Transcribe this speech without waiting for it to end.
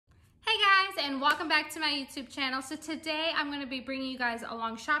and welcome back to my YouTube channel. So today I'm going to be bringing you guys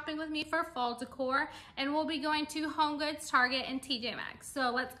along shopping with me for fall decor, and we'll be going to HomeGoods, Target, and TjMaxx.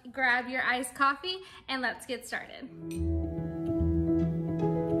 So let's grab your iced coffee and let's get started.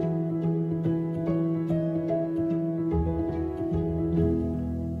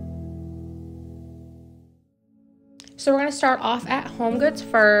 So we're going to start off at HomeGoods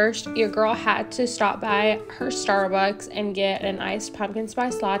first. Your girl had to stop by her Starbucks and get an iced pumpkin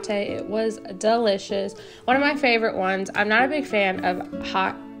spice latte. It was delicious. One of my favorite ones. I'm not a big fan of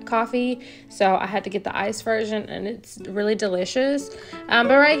hot coffee, so I had to get the iced version, and it's really delicious. But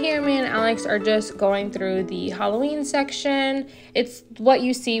right here, me and Alex are just going through the Halloween section. It's what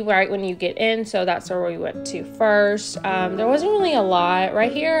you see right when you get in, so that's where we went to first. There wasn't really a lot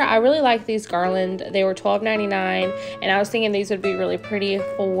right here. I really like these garland. They were $12.99, and I was thinking these would be really pretty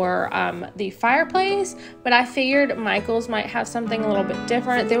for the fireplace, but I figured Michael's might have something a little bit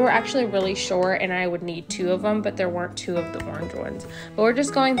different. They were actually really short, and I would need two of them, but there weren't two of the orange ones. But we're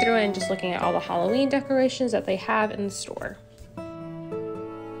just going through and just looking at all the Halloween decorations that they have in the store.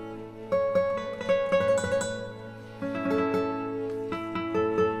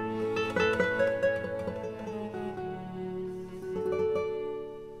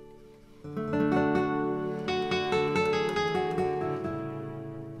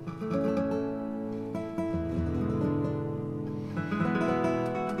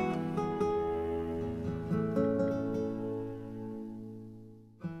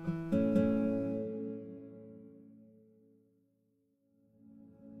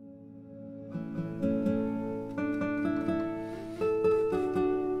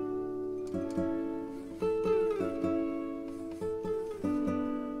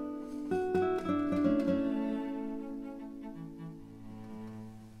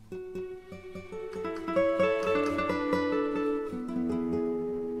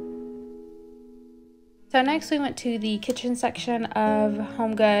 So next we went to the kitchen section of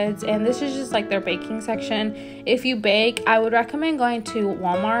HomeGoods, and this is just like their baking section. If you bake, I would recommend going to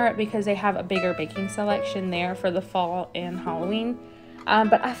Walmart because they have a bigger baking selection there for the fall and Halloween.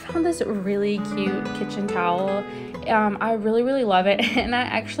 But I found this really cute kitchen towel. I really love it, and I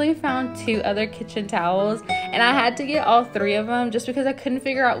actually found two other kitchen towels, and I had to get all three of them just because I couldn't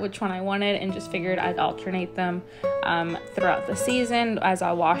figure out which one I wanted, and just figured I'd alternate them throughout the season as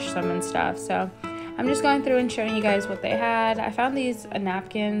I wash them and stuff. So I'm just going through and showing you guys what they had. I found these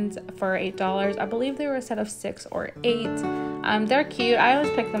napkins for $8. I believe they were a set of 6 or 8. They're cute. I always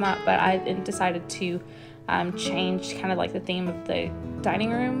pick them up, but I decided to change kind of like the theme of the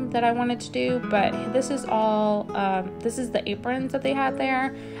dining room that I wanted to do. But this is all, this is the aprons that they had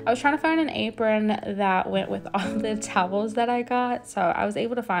there. I was trying to find an apron that went with all the towels that I got, so I was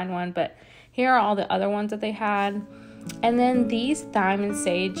able to find one, but here are all the other ones that they had. And then these thyme and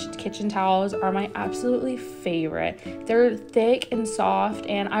sage kitchen towels are my absolutely favorite. They're thick and soft,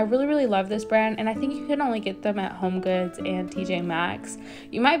 and I really love this brand, and I think you can only get them at HomeGoods and TjMaxx.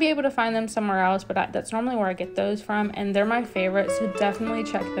 You might be able to find them somewhere else, but that's normally where I get those from, and they're my favorite, so definitely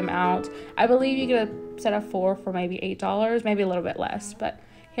check them out. I believe you get a set of 4 for maybe $8, maybe a little bit less. But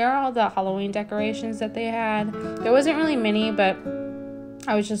here are all the Halloween decorations that they had. There wasn't really many, but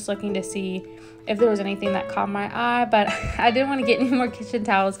I was just looking to see if there was anything that caught my eye, but I didn't want to get any more kitchen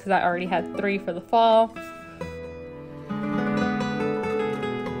towels because I already had 3 for the fall.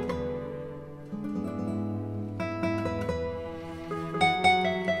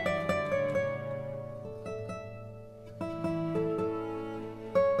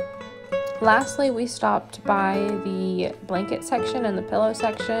 Lastly, we stopped by the blanket section and the pillow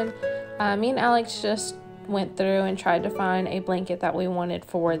section. Me and Alex just went through and tried to find a blanket that we wanted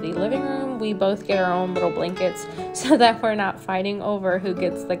for the living room. We both get our own little blankets so that we're not fighting over who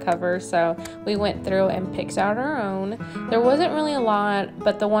gets the cover, so we went through and picked out our own. There wasn't really a lot,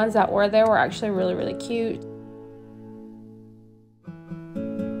 but the ones that were there were actually really cute.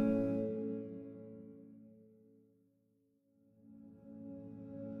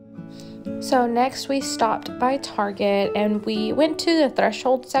 So next we stopped by Target, and we went to the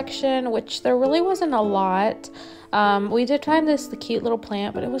threshold section, which there really wasn't a lot. We did find the cute little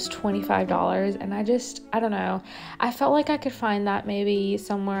plant, but it was $25, and I don't know. I felt like I could find that maybe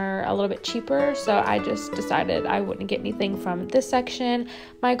somewhere a little bit cheaper, so I just decided I wouldn't get anything from this section.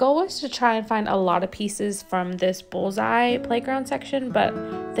 My goal was to try and find a lot of pieces from this bullseye playground section, but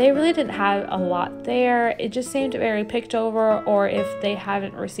they really didn't have a lot there. It just seemed very picked over, or if they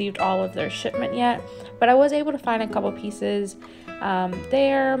haven't received all of their shipment yet. But I was able to find a couple pieces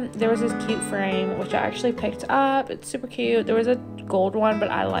there was this cute frame which I actually picked up. It's super cute. There was a gold one, but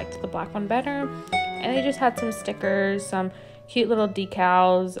I liked the black one better. And they just had some stickers, some cute little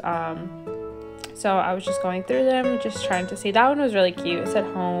decals, So I was just going through them, just trying to see. That one was really cute. It said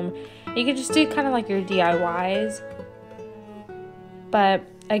home. You could just do kind of like your DIYs. But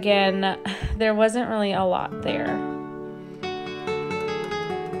again, there wasn't really a lot there.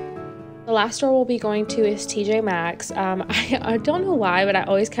 The last store we'll be going to is TjMaxx. I don't know why, but I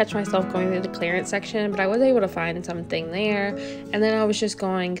always catch myself going through the clearance section, but I was able to find something there. And then I was just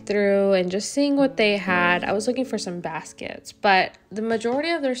going through and just seeing what they had. I was looking for some baskets, but the majority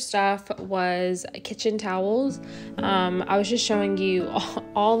of their stuff was kitchen towels. I was just showing you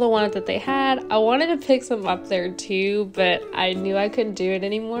all the ones that they had. I wanted to pick some up there too, but I knew I couldn't do it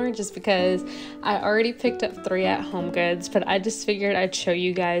anymore just because I already picked up 3 at HomeGoods, but I just figured I'd show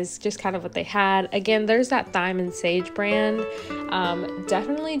you guys just kind of what they had. Again, there's that Thyme and Sage brand.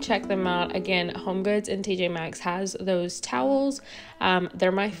 Definitely check them out. Again, HomeGoods and TjMaxx has those towels.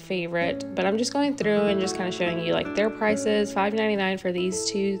 They're my favorite, but I'm just going through and just kind of showing you like their prices. $5.99 for these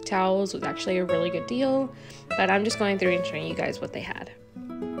 2 towels was actually a really good deal, but I'm just going through and showing you guys what they had.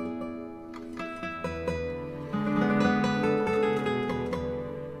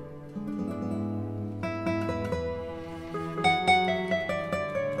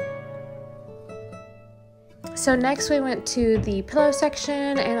 So next we went to the pillow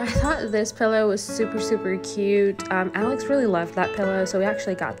section, and I thought this pillow was super cute. Alex really loved that pillow, so we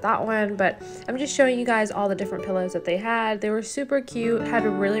actually got that one, but I'm just showing you guys all the different pillows that they had. They were super cute, had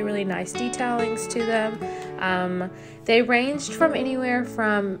really nice detailings to them. They ranged from anywhere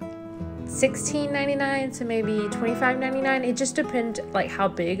from $16.99 to maybe $25.99. It just depended like how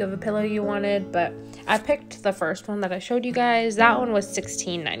big of a pillow you wanted, but I picked the first one that I showed you guys. That one was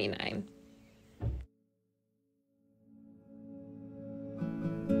 $16.99.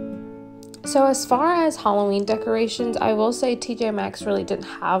 So as far as Halloween decorations, I will say TjMaxx really didn't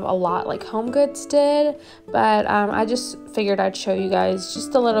have a lot like HomeGoods did, but I just figured I'd show you guys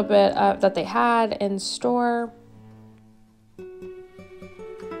just a little bit that they had in store.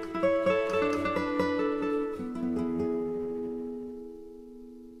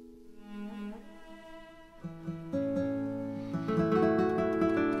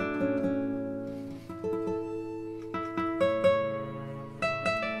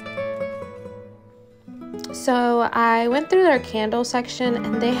 So I went through their candle section,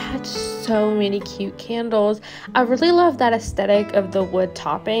 and they had so many cute candles. I really love that aesthetic of the wood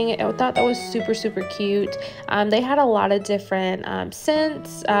topping. I thought that was super cute. They had a lot of different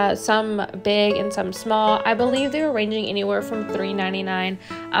scents, some big and some small. I believe they were ranging anywhere from $3.99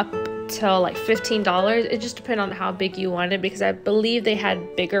 up till like $15. It just depended on how big you wanted, because I believe they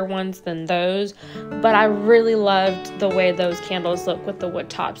had bigger ones than those, but I really loved the way those candles look with the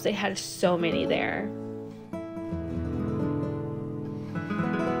wood tops. They had so many there.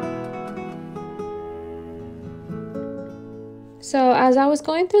 So as I was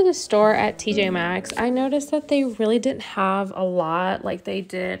going through the store at TjMaxx, I noticed that they really didn't have a lot like they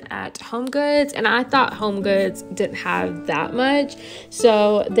did at HomeGoods, and I thought HomeGoods didn't have that much.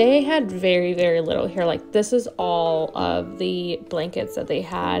 So they had very little here. Like, this is all of the blankets that they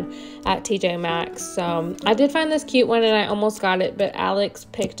had at TjMaxx. So I did find this cute one, and I almost got it, but Alex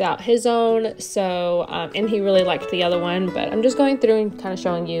picked out his own. So and he really liked the other one, but I'm just going through and kind of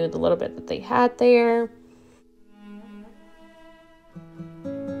showing you the little bit that they had there.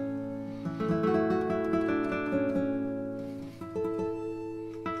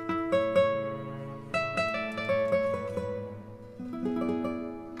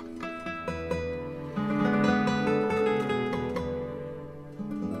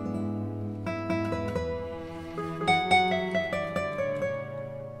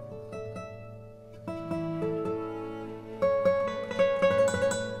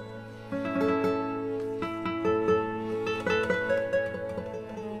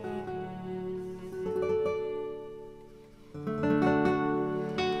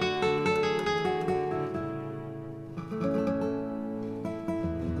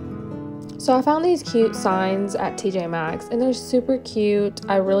 So I found these cute signs at TjMaxx, and they're super cute.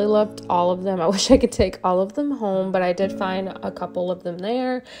 I really loved all of them. I wish I could take all of them home, but I did find a couple of them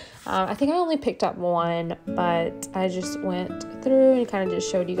there. I think I only picked up one, but I just went through and kind of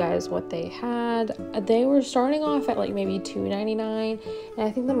just showed you guys what they had. They were starting off at like maybe $2.99, and I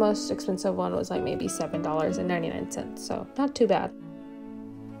think the most expensive one was like maybe $7.99, so not too bad.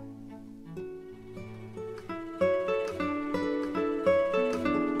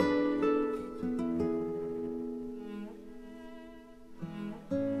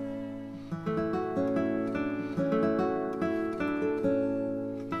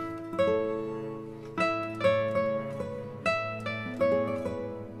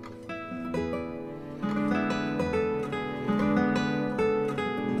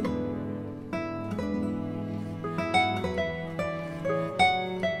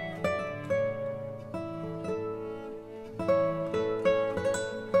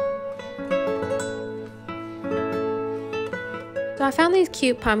 So I found these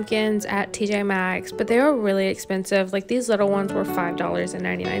cute pumpkins at TjMaxx, but they were really expensive. Like these little ones were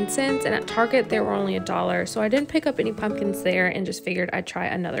 $5.99, and at Target they were only $1. So I didn't pick up any pumpkins there and just figured I'd try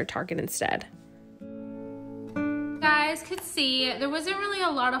another Target instead. Guys could see there wasn't really a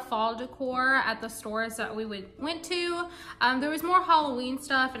lot of fall decor at the stores that we went to. There was more Halloween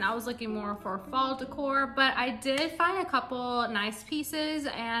stuff and I was looking more for fall decor, but I did find a couple nice pieces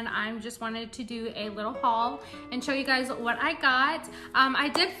and I just wanted to do a little haul and show you guys what I got. I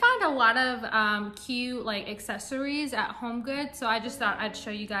did find a lot of cute like accessories at HomeGoods, so I just thought I'd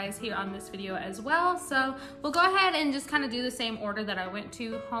show you guys here on this video as well. So we'll go ahead and just kind of do the same order that I went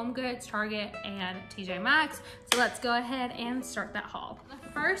to: HomeGoods, Target, and TjMaxx. So let's go ahead and start that haul. The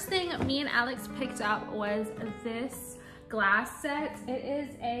first thing me and Alex picked up was this glass set. It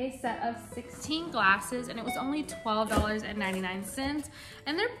is a set of 16 glasses and it was only $12.99,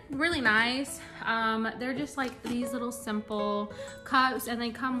 and they're really nice. They're just like these little simple cups, and they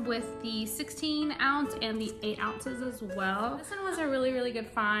come with the 16 ounce and the 8 ounces as well. This one was a really good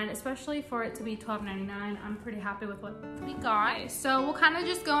find, especially for it to be $12.99. I'm pretty happy with what we got. So we'll kind of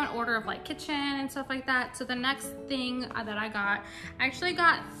just go in order of like kitchen and stuff like that. So the next thing that I actually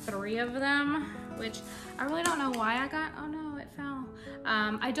got 3 of them, which I really don't know why I got. Oh no, it fell.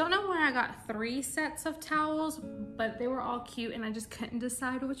 I don't know why I got 3 sets of towels, but they were all cute and I just couldn't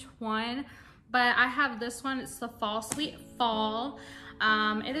decide which one. But I have this one. It's the Fall Sweet Fall.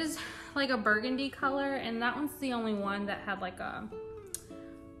 It is like a burgundy color, and that one's the only one that had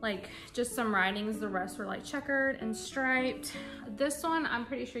like just some writings. The rest were like checkered and striped. This one, I'm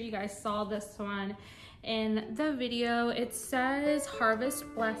pretty sure you guys saw this one in the video. It says Harvest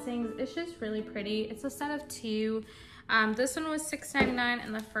Blessings. It's just really pretty. It's a set of 2. This one was $6.99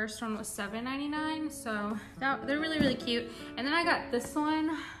 and the first one was $7.99. So they're really cute. And then I got this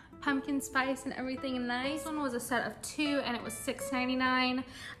one, pumpkin spice and everything nice. This one was a set of 2 and it was $6.99.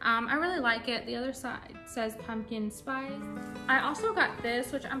 I really like it. The other side says pumpkin spice. I also got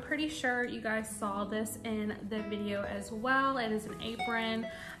this, which I'm pretty sure you guys saw this in the video as well. It is an apron.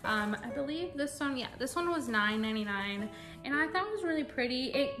 I believe this one, yeah, this one was $9.99 and I thought it was really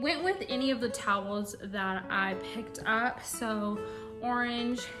pretty. It went with any of the towels that I picked up. So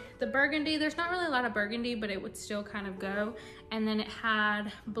orange, the burgundy, there's not really a lot of burgundy, but it would still kind of go. And then it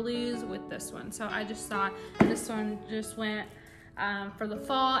had blues with this one. So I just thought this one just went for the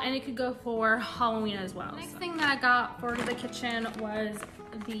fall, and it could go for Halloween as well. Next thing that I got for the kitchen was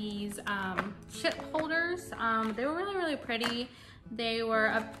these chip holders. They were really pretty. They were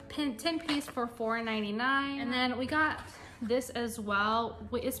a 10 piece for $4.99. And then we got this as well.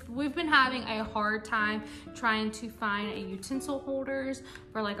 We've been having a hard time trying to find utensil holders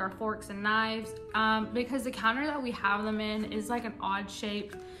for like our forks and knives because the counter that we have them in is like an odd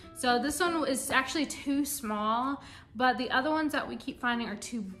shape. So this one is actually too small, but the other ones that we keep finding are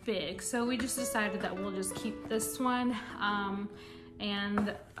too big. So we just decided that we'll just keep this one.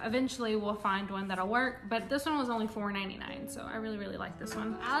 And eventually we'll find one that'll work, but this one was only $4.99, so I really like this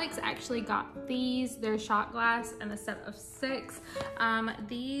one. Alex actually got these. They're shot glass and a set of 6.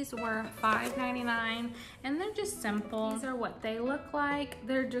 These were $5.99 and they're just simple. These are what they look like.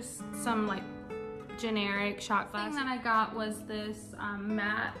 They're just some like generic shot glass. The thing that I got was this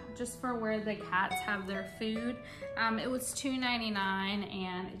mat just for where the cats have their food. It was $2.99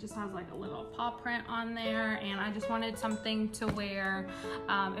 and it just has like a little paw print on there, and I just wanted something to where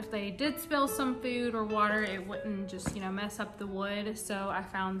if they did spill some food or water, it wouldn't just, you know, mess up the wood. So I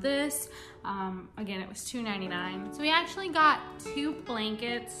found this. Again, it was $2.99. So we actually got 2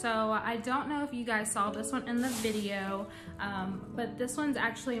 blankets. So I don't know if you guys saw this one in the video, but this one's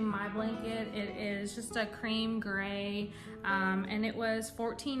actually my blanket. It is just a cream gray, and it was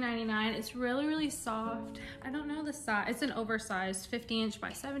 $14.99. It's really soft. I don't know the size. It's an oversized 50-inch by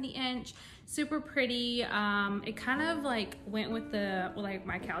 70-inch. Super pretty. It kind of like went with the like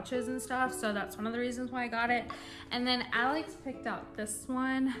my couches and stuff, so that's one of the reasons why I got it. And then Alex picked out this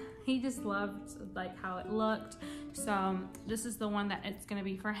one. He just loved like how it looked, so this is the one that it's gonna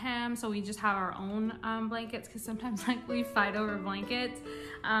be for him. So we just have our own blankets, because sometimes like we fight over blankets.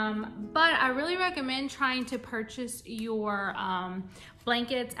 But I really recommend trying to purchase your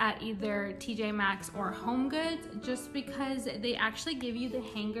blankets at either TjMaxx or HomeGoods, just because they actually give you the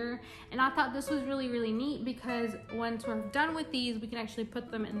hanger. And I thought this was really neat, because once we're done with these, we can actually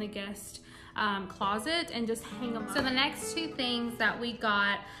put them in the guest closet and just hang them up. So the next 2 things that we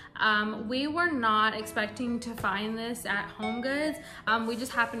got, We were not expecting to find this at HomeGoods. We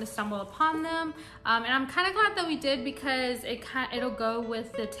just happened to stumble upon them. And I'm kind of glad that we did, because it'll go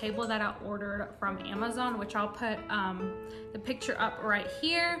with the table that I ordered from Amazon, which I'll put the picture up right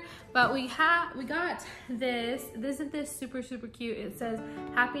here. But we got this. Isn't this super, super cute? It says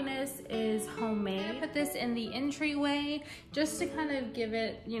happiness is homemade. I put this in the entryway just to kind of give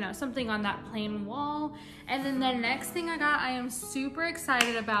it, you know, something on that plain wall. And then the next thing I got, I am super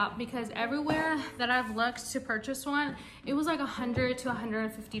excited about, because everywhere that I've looked to purchase one, it was like $100 to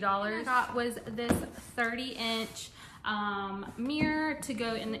 $150. I got was this 30-inch mirror to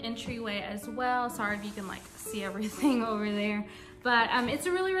go in the entryway as well. Sorry if you can like see everything over there, but it's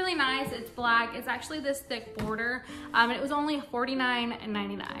really, really nice. It's black. It's actually this thick border, and it was only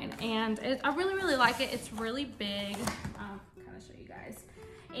 $49.99, and I really, really like it. It's really big. Kind of show you guys.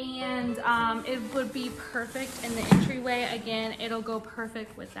 And it would be perfect in the entryway. Again, it'll go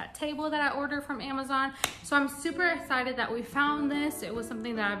perfect with that table that I ordered from Amazon. So I'm super excited that we found this. It was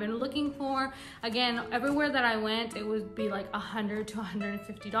something that I've been looking for. Again, everywhere that I went, it would be like $100 to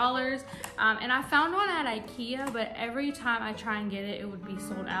 $150. And I found one at IKEA, but every time I try and get it, it would be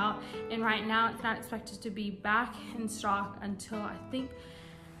sold out. And right now, it's not expected to be back in stock until I think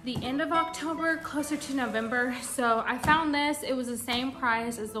the end of October, closer to November. So I found this. It was the same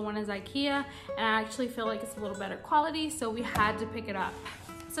price as the one as IKEA, and I actually feel like it's a little better quality, so we had to pick it up.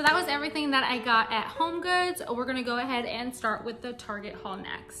 So that was everything that I got at HomeGoods. We're gonna go ahead and start with the Target haul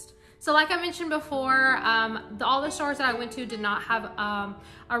next. So like I mentioned before, all the stores that I went to did not have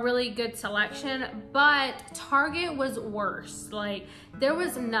a really good selection, but Target was worse. Like, there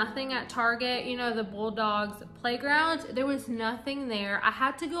was nothing at Target. You know, the Bulldogs playground, there was nothing there. I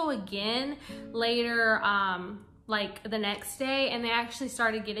had to go again later, like the next day, and they actually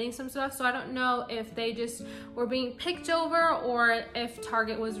started getting some stuff. So I don't know if they just were being picked over, or if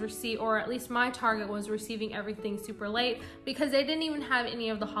Target was or at least my Target was receiving everything super late, because they didn't even have any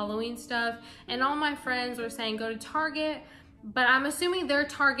of the Halloween stuff. And all my friends were saying go to Target, but I'm assuming their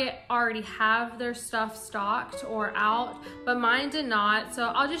Target already have their stuff stocked or out, but mine did not. So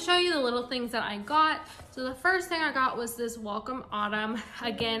I'll just show you the little things that I got. So the first thing I got was this Welcome Autumn.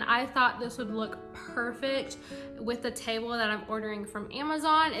 Again, I thought this would look perfect with the table that I'm ordering from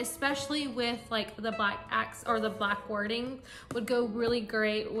Amazon, especially with like the black axe, or the black wording would go really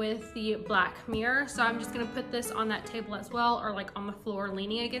great with the black mirror. So I'm just gonna put this on that table as well, or like on the floor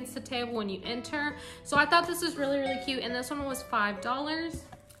leaning against the table when you enter. So I thought this was really, really cute, and this one was $5.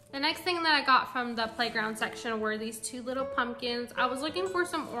 The next thing that I got from the playground section were these two little pumpkins. I was looking for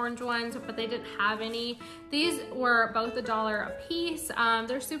some orange ones, but they didn't have any. These were both $1 a piece.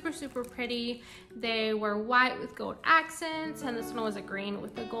 They're super, super pretty. They were white with gold accents, and this one was a green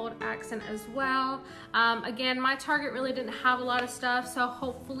with a gold accent as well. Again, my Target really didn't have a lot of stuff, so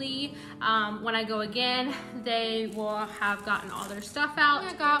hopefully when I go again, they will have gotten all their stuff out.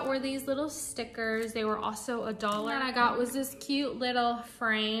 What I got were these little stickers. They were also $1. And I got was this cute little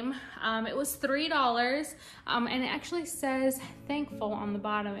frame. It was $3, and it actually says thankful on the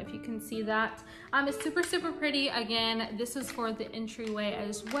bottom, if you can see that. It's super, super pretty. Again, this is for the entryway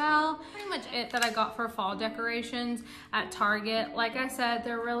as well. Pretty much it that I got for fall decorations at Target. Like I said,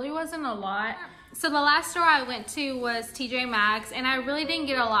 there really wasn't a lot. So the last store I went to was TjMaxx, and I really didn't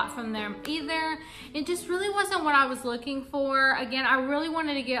get a lot from them either. It just really wasn't what I was looking for. Again, I really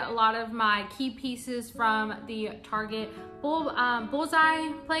wanted to get a lot of my key pieces from the Target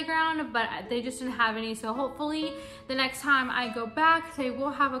Bullseye playground, but they just didn't have any. So hopefully the next time I go back, they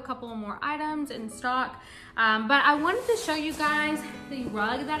will have a couple more items in stock. But I wanted to show you guys the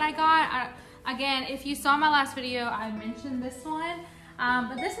rug that I got. Again, if you saw my last video, I mentioned this one.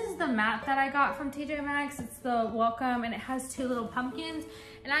 But this is the mat that I got from TjMaxx. It's the Welcome, and it has two little pumpkins.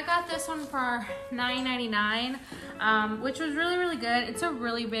 And I got this one for $9.99, which was really, really good. It's a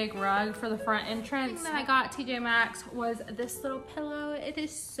really big rug for the front entrance. The thing that I got at TjMaxx was this little pillow. It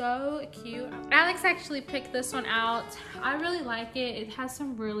is so cute. Alex actually picked this one out. I really like it. It has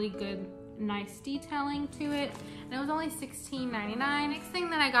some really good, nice detailing to it, and it was only $16.99. Next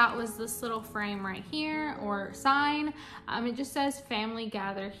thing that I got was this little frame right here, or sign. It just says family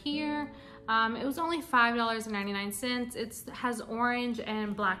gather here. It was only $5.99. It has orange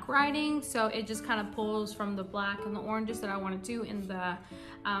and black writing, so it just kind of pulls from the black and the oranges that I want to do in the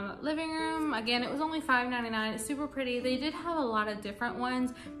living room. Again, it was only $5.99. It's super pretty. They did have a lot of different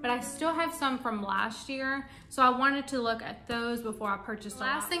ones, but I still have some from last year, so I wanted to look at those before I purchased them.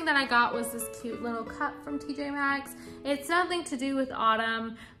 Last thing that I got was this cute little cup from TjMaxx. It's nothing to do with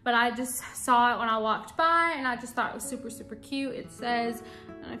autumn, but I just saw it when I walked by, and I just thought it was super, super cute. It says,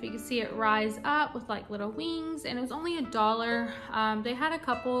 I don't know if you can see it right rise up with like little wings, and it was only $1. They had a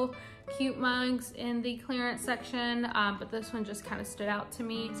couple cute mugs in the clearance section, but this one just kind of stood out to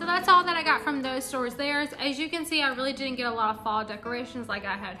me. So that's all that I got from those stores there. As you can see, I really didn't get a lot of fall decorations like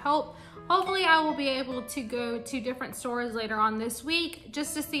I had hoped. Hopefully I will be able to go to different stores later on this week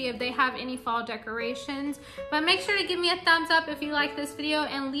just to see if they have any fall decorations. But make sure to give me a thumbs up if you like this video,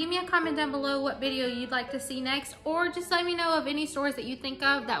 and leave me a comment down below what video you'd like to see next, or just let me know of any stores that you think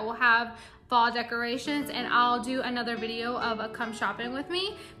of that will have fall decorations, and I'll do another video of a come shopping with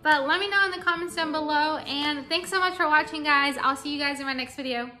me. But let me know in the comments down below, and thanks so much for watching, guys. I'll see you guys in my next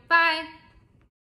video. Bye.